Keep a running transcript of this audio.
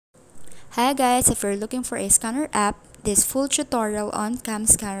Hi guys, if you're looking for a scanner app, this full tutorial on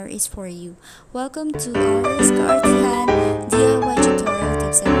Camscanner is for you. Welcome to our OCRText DIY tutorial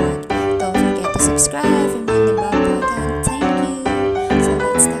tips and work. Don't forget to subscribe and ring the bell button. Thank you. So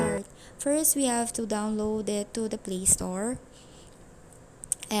let's start. First, we have to download it to the Play Store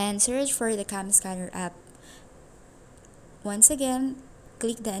and search for the Camscanner app. Once again,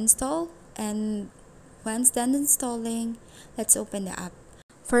 click the install, and once done installing, let's open the app.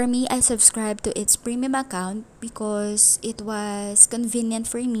 For me, I subscribed to its premium account because it was convenient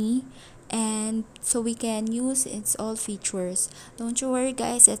for me and so we can use its all features. Don't you worry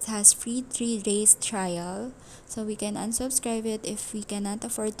guys, it has free 3 days trial, so we can unsubscribe it if we cannot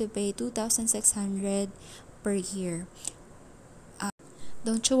afford to pay 2,600 per year.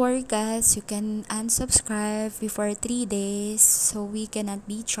 Don't you worry guys, you can unsubscribe before 3 days so we cannot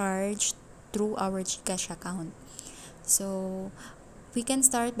be charged through our Gcash account. So we can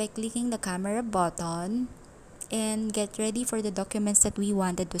start by clicking the camera button and get ready for the documents that we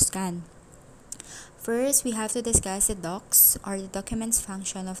wanted to scan. First, we have to discuss the docs or the documents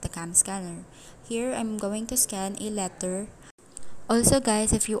function of the Camscanner. Here, I'm going to scan a letter. Also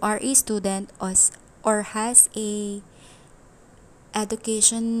guys, if you are a student or has a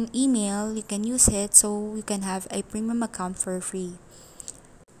education email, you can use it so you can have a premium account for free.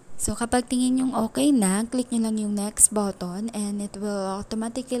 So, kapag tingin yung okay na, click nyo lang yung next button and it will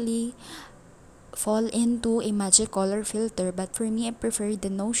automatically fall into a magic color filter. But for me, I prefer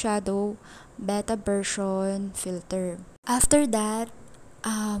the no shadow beta version filter. After that,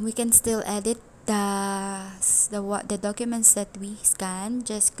 we can still edit the documents that we scan.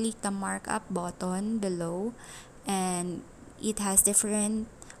 Just click the markup button below and it has different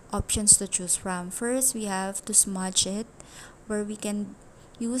options to choose from. First, we have to smudge it, where we can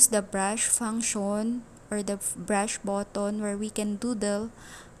use the brush function or the brush button where we can doodle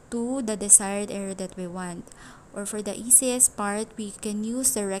to the desired area that we want. Or for the easiest part, we can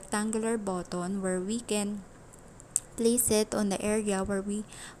use the rectangular button where we can place it on the area where we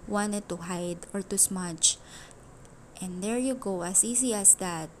want it to hide or to smudge. And there you go, as easy as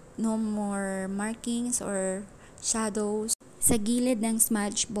that. No more markings or shadows. Sa gilid ng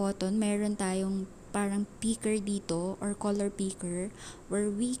smudge button, meron tayong parang picker dito or color picker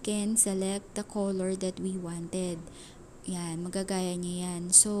where we can select the color that we wanted. Yan, magagaya niya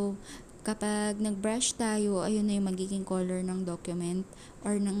yan. So, kapag nag-brush tayo, ayun na yung magiging color ng document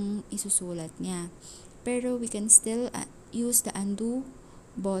or ng isusulat niya. Pero we can still use the undo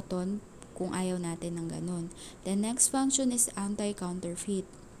button kung ayaw natin ng ganun. The next function is anti-counterfeit.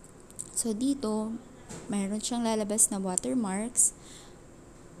 So, dito, mayroon siyang lalabas na watermarks,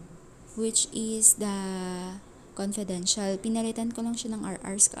 which is the confidential. Pinalitan ko lang siya ng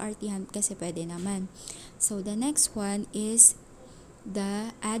RR sa artihan kasi pwede naman. So, the next one is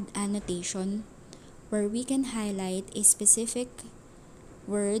the add annotation, where we can highlight a specific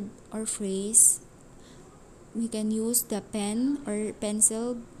word or phrase. We can use the pen or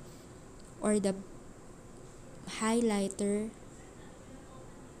pencil or the highlighter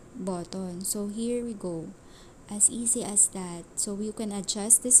button. So, here we go. As easy as that. So you can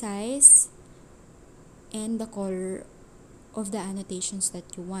adjust the size and the color of the annotations that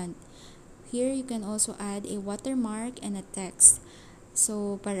you want. Here you can also add a watermark and a text.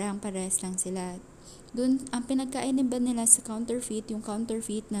 So parehas lang sila. Dun ang pinagkaiba nila sa counterfeit, yung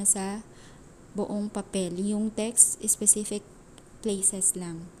counterfeit nasa buong papel, yung text specific places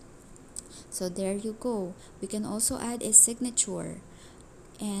lang. So there you go. We can also add a signature.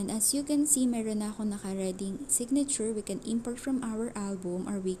 And as you can see, meron na ako naka-ready signature. We can import from our album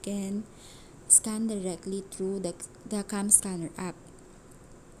or we can scan directly through the Camscanner app.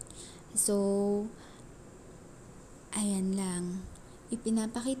 So, ayan lang.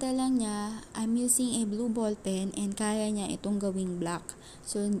 Ipinapakita lang niya, I'm using a blue ball pen and kaya niya itong gawing black.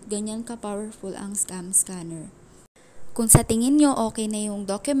 So, ganyan ka-powerful ang Camscanner. Kung sa tingin nyo okay na yung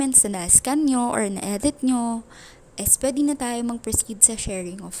documents na na-scan nyo or na-edit nyo, pwede na tayo mag-proceed sa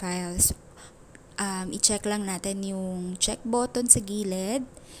sharing of files. I-check lang natin yung check button sa gilid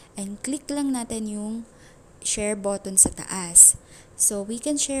and click lang natin yung share button sa taas. So, we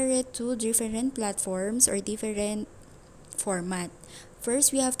can share it to different platforms or different format. First,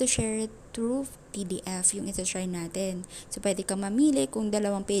 we have to share it through PDF, yung ito-try natin. So, pwede ka mamili kung 2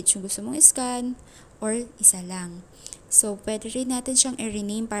 page yung gusto mong scan or isa lang. So, pwede rin natin siyang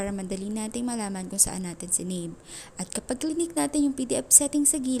i-rename para madali nating malaman kung saan natin siname. At kapag click natin yung PDF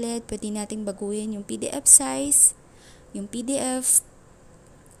settings sa gilid, pwede nating baguhin yung PDF size, yung PDF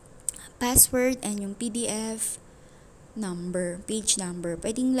password, and yung PDF number, page number.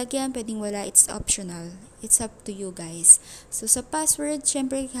 Pwedeng lagyan, pwedeng wala, it's optional. It's up to you guys. So sa password,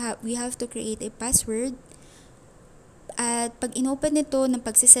 syempre we have to create a password. At pag inopen nito, ng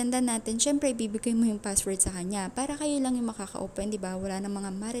pagsisendan natin, syempre ibibigay mo yung password sa kanya para kayo lang yung makaka-open, di ba? Wala nang mga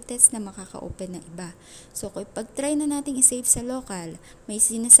marites na makaka-open ng iba. So pag try na nating i-save sa local, may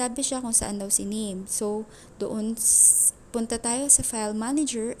sinasabi siya kung saan daw si name. So doon punta tayo sa file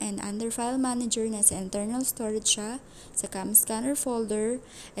manager, and under file manager na sa internal storage siya sa Camscanner folder,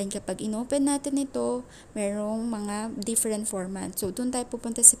 and kapag inopen natin ito, merong mga different format. So doon tayo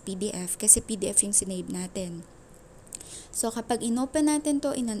pupunta sa PDF kasi PDF yung sinave natin. So, kapag inopen natin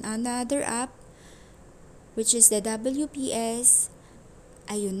to in another app, which is the WPS,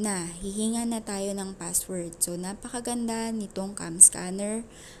 ayun na, hihinga na tayo ng password. So, napakaganda nitong Camscanner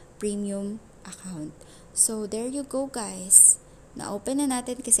Premium account. So, there you go guys. Na-open na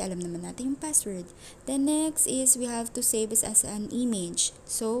natin kasi alam naman natin yung password. The next is we have to save it as an image.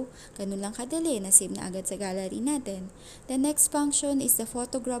 So, ganun lang kadali, na-save na agad sa gallery natin. The next function is the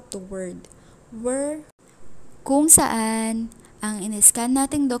photograph to Word, where kung saan ang in-scan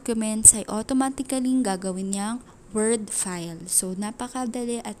nating documents ay automatically gagawin niyang Word file. So,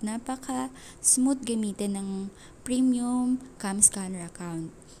 napakadali at napaka-smooth gamitin ng Premium Camscanner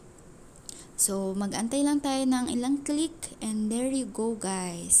account. So, mag-antay lang tayo ng ilang click and there you go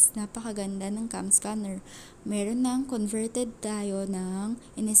guys. Napakaganda ng Camscanner. Meron nang converted tayo ng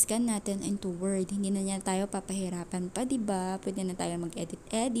in-scan natin into Word. Hindi na niya tayo papahirapan pa, diba? Pwede na tayo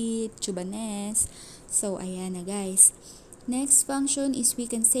mag-edit, chubanes. So, ayan na guys. Next function is we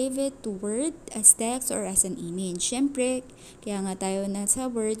can save it to Word as text or as an image. Siyempre, kaya nga tayo na sa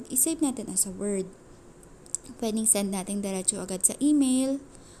Word, isave natin as a Word. Pwedeng send natin diretso agad sa email,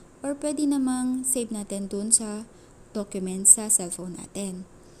 or pwede namang save natin dun sa document sa cellphone natin.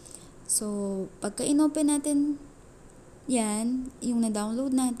 So, pagka inopen natin yan, yung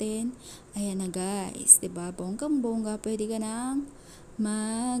na-download natin, ayan na guys, diba? Bonggang-bongga, pwede ka nang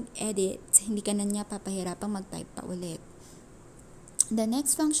mag-edit. Hindi ka na niya papahirapang mag-type pa ulit. The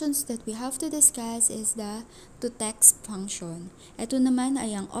next functions that we have to discuss is the to-text function. Ito naman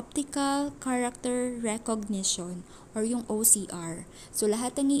ay ang optical character recognition or yung OCR. So,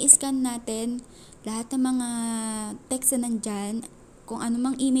 lahat ng i-scan natin, lahat ng mga text na nandyan, kung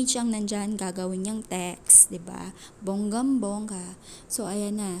anumang image ang nandyan, gagawin niyang text, diba? Bonggam-bongga. So,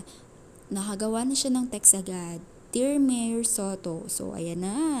 ayan na. Nakagawa na siya ng text agad. Dear Mayor Soto. So, ayan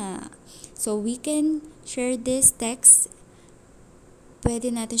na. So, we can share this text.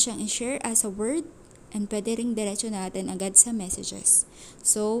 Pwede natin siyang i-share as a Word and pwede ring diretso natin agad sa messages.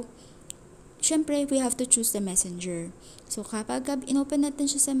 So, syempre, we have to choose the messenger. So, kapag inopen natin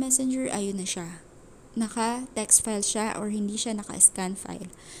siya sa messenger, ayun na siya. Naka-text file siya or hindi siya naka-scan file.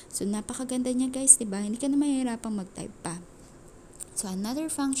 So, napakaganda niya guys, diba? Hindi ka na mahirapang mag-type pa. So,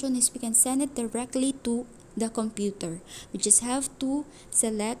 another function is we can send it directly to the computer. We just have to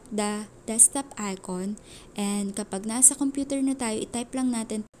select the desktop icon, and kapag nasa computer na tayo, i-type lang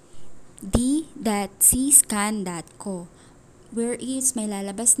natin d.cscan.co, where is may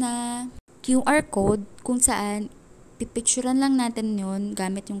lalabas na QR code kung saan pipicturean lang natin yun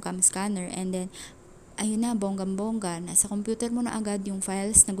gamit yung Camscanner, and then ayun na, bonggam-bongga, nasa computer mo na agad yung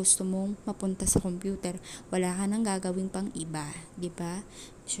files na gusto mong mapunta sa computer. Wala ka nang gagawin pang iba, di ba?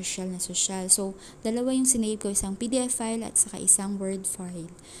 Social na social. So, dalawa yung sinave ko, isang PDF file at saka isang Word file.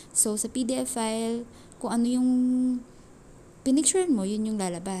 So, sa PDF file, kung ano yung pinicture mo, yun yung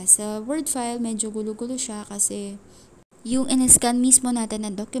lalabas. Sa Word file, medyo gulo-gulo siya kasi yung in-scan mismo natin na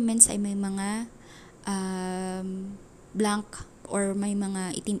documents ay may mga blank or may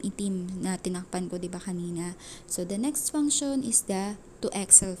mga itim-itim na tinakpan ko, diba kanina? So, the next function is the to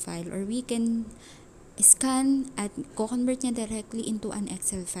Excel file, or we can scan at co-convert niya directly into an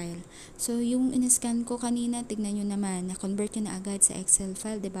Excel file. So, yung in-scan ko kanina, tignan nyo naman, na-convert niya na agad sa Excel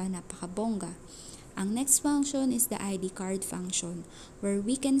file, diba? Napakabongga. Ang next function is the ID card function, where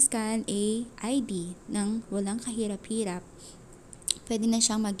we can scan a ID ng walang kahirap-hirap. Pwede na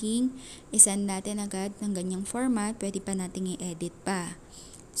siyang maging isend natin agad ng ganyang format. Pwede pa natin i-edit pa.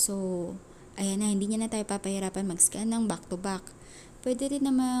 So, ayan na, hindi niya na tayo papahirapan mag-scan ng back-to-back. Pwede rin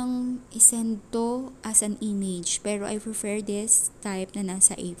namang isend to as an image, pero I prefer this type na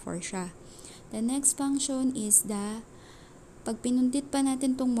nasa A4 siya. The next function is the, pag pinundit pa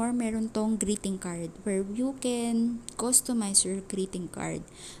natin tong more, meron tong greeting card, where you can customize your greeting card.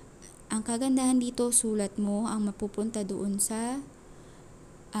 Ang kagandahan dito, sulat mo ang mapupunta doon sa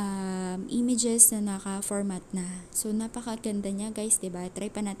images na naka-format na. So, napakaganda niya guys, diba?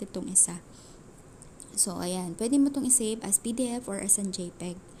 Try pa natin tong isa. So, ayan. Pwede mo tong i-save as PDF or as an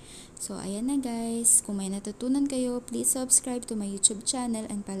JPG. So, ayan na guys. Kung may natutunan kayo, please subscribe to my YouTube channel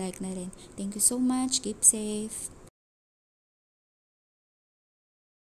and palike na rin. Thank you so much. Keep safe.